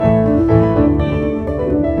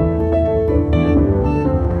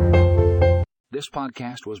This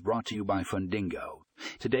podcast was brought to you by Fundingo.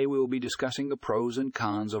 Today we will be discussing the pros and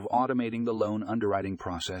cons of automating the loan underwriting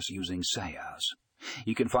process using SaaS.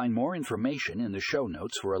 You can find more information in the show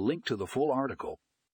notes for a link to the full article.